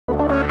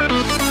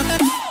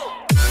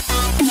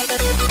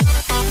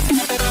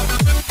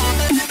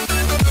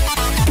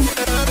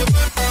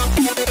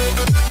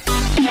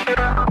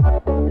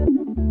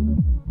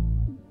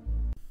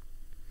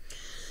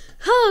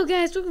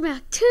guys, welcome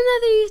back to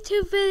another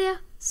YouTube video.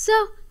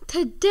 So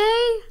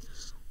today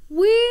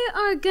we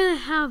are gonna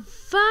have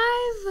 5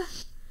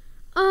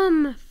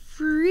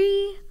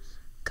 free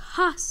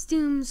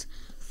costumes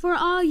for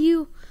all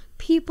you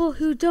people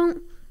who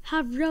don't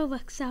have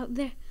Roblox out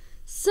there.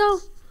 So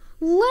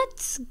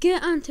let's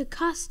get on to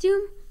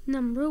costume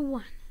number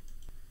 1.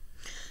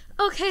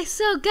 Okay,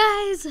 so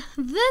guys,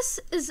 this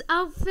is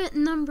outfit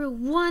number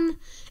 1.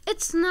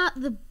 It's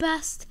not the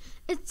best.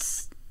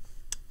 It's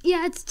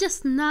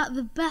just not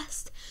the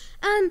best.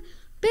 And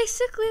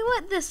basically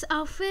what this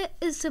outfit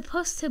is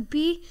supposed to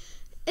be,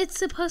 it's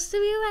supposed to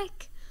be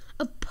like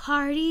a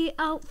party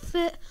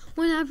outfit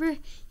whenever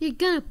you're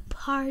gonna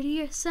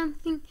party or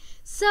something.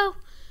 So,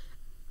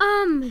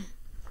 I'm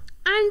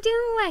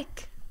doing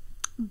like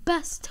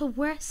best to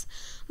worst,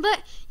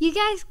 but you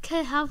guys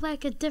could have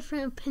like a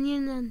different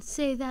opinion and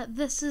say that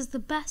this is the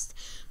best,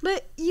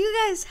 but you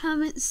guys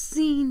haven't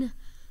seen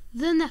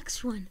the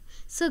next one.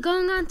 So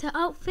going on to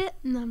outfit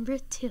number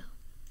 2.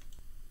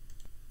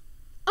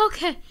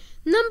 Okay,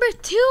 number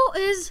 2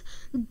 is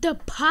the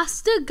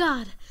pasta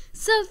god.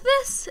 So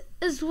this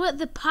is what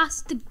the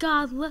pasta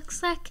god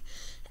looks like,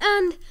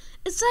 and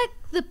it's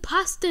like the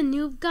pasta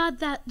noob god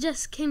that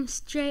just came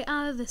straight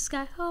out of the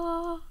sky.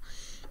 Oh,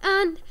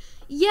 and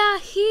yeah,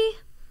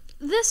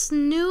 this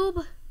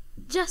noob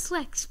just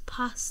likes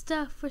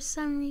pasta for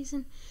some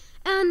reason,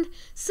 and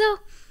so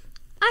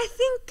I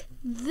think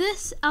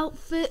this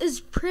outfit is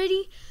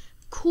pretty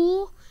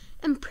cool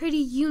and pretty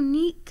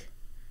unique,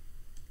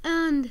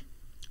 and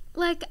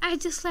like I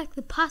just like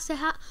the pasta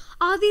hat.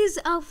 All these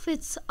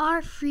outfits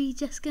are free,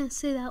 just gonna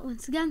say that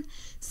once again.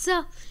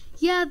 So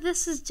yeah,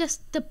 this is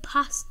just the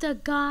pasta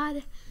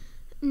god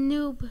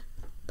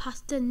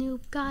pasta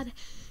noob god,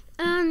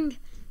 and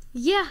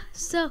yeah,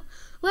 so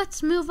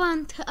let's move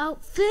on to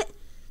outfit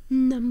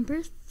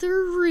number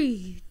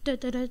 3.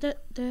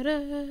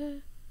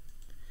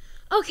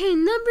 Okay,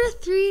 number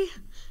 3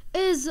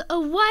 is a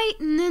white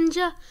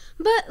ninja,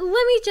 but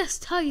let me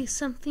just tell you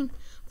something.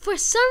 For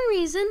some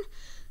reason,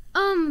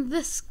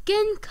 the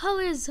skin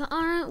colors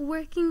aren't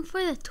working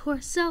for the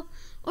torso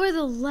or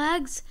the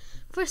legs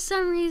for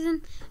some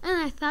reason,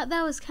 and I thought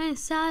that was kind of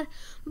sad.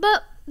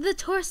 But the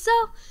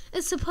torso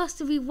is supposed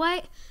to be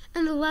white,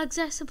 and the legs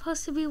are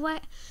supposed to be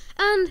white,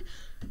 and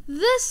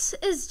this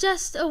is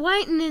just a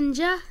white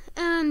ninja,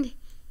 and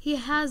he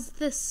has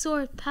this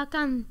sword pack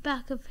on the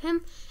back of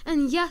him.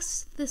 And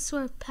yes, the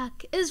sword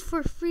pack is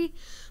for free,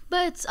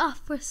 but it's off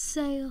for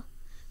sale.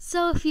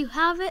 So if you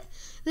have it,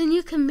 then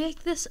you can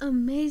make this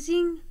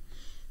amazing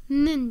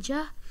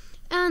ninja.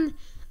 And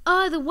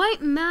the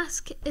white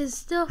mask is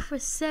still for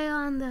sale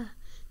on the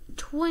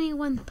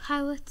 21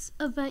 Pilots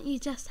event. You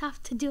just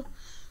have to do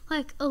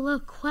like a little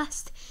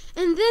quest,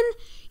 and then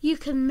you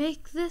can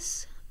make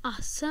this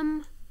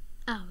awesome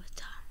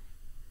avatar.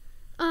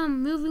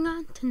 Moving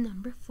on to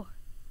number 4.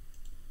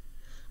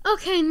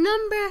 Okay,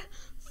 number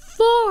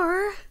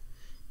 4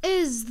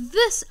 is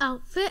this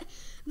outfit.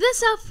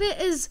 This outfit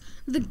is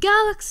the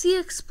Galaxy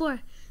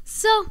Explorer.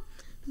 So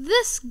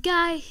this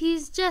guy,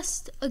 he's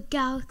just a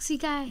galaxy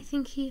guy. I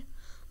think he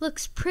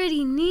looks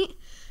pretty neat.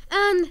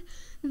 And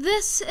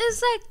this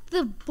is like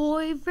the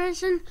boy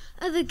version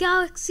of the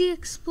Galaxy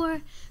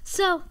Explorer.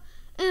 So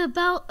in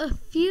about a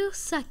few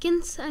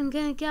seconds, I'm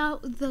gonna get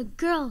out the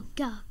girl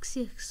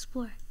Galaxy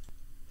Explorer.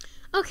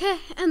 Okay,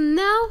 and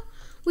now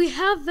we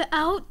have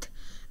out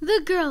the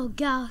girl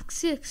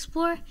Galaxy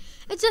Explorer.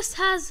 It just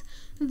has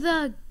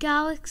the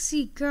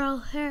galaxy girl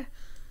hair,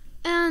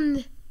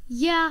 and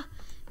yeah,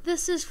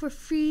 this is for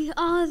free.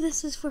 All of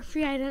this is for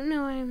free. I don't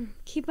know, I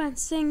keep on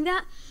saying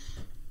that.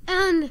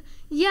 And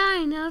yeah,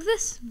 I know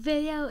this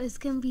video is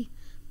gonna be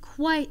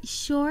quite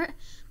short,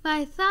 but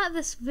I thought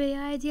this video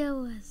idea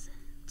was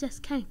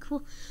just kind of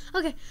cool.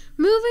 Okay,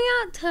 moving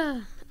on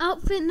to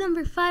outfit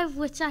number 5,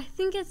 which I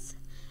think it's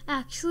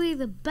actually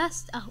the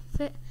best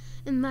outfit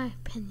in my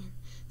opinion.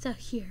 So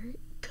here it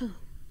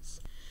comes.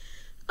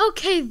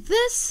 Okay,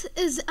 this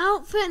is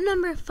outfit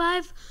number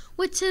 5,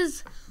 which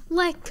is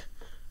like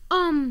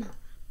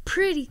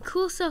pretty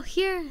cool. So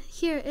here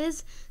it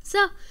is.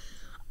 So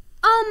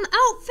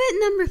outfit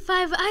number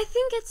 5, I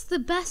think it's the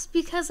best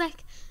because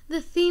like the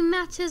theme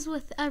matches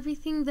with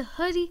everything. The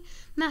hoodie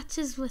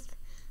matches with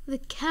the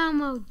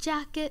camo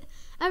jacket.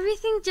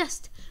 Everything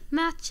just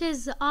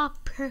matches all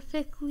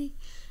perfectly.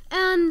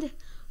 And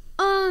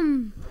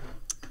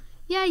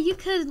yeah, you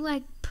could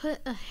like put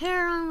a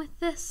hair on with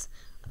this,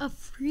 a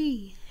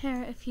free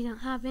hair if you don't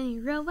have any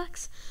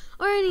Robux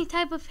or any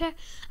type of hair.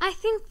 I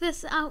think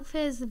this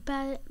outfit is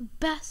the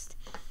best,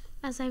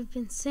 as I've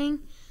been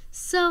saying.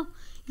 So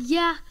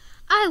yeah,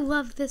 I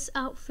love this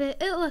outfit.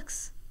 It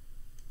looks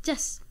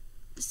just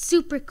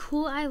super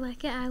cool. I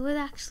like it. I would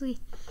actually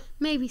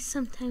maybe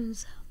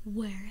sometimes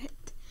wear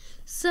it.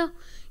 So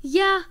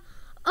yeah,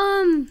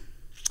 I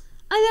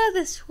know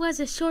this was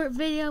a short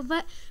video,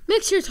 but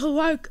make sure to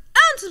like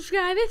and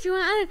subscribe if you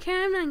want. I don't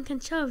care, I'm not in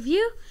control of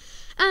you.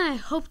 And I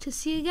hope to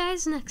see you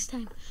guys next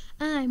time.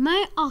 And I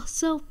might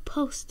also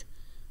post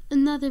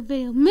another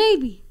video,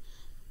 maybe.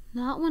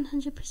 Not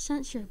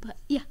 100% sure, but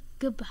yeah,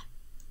 goodbye.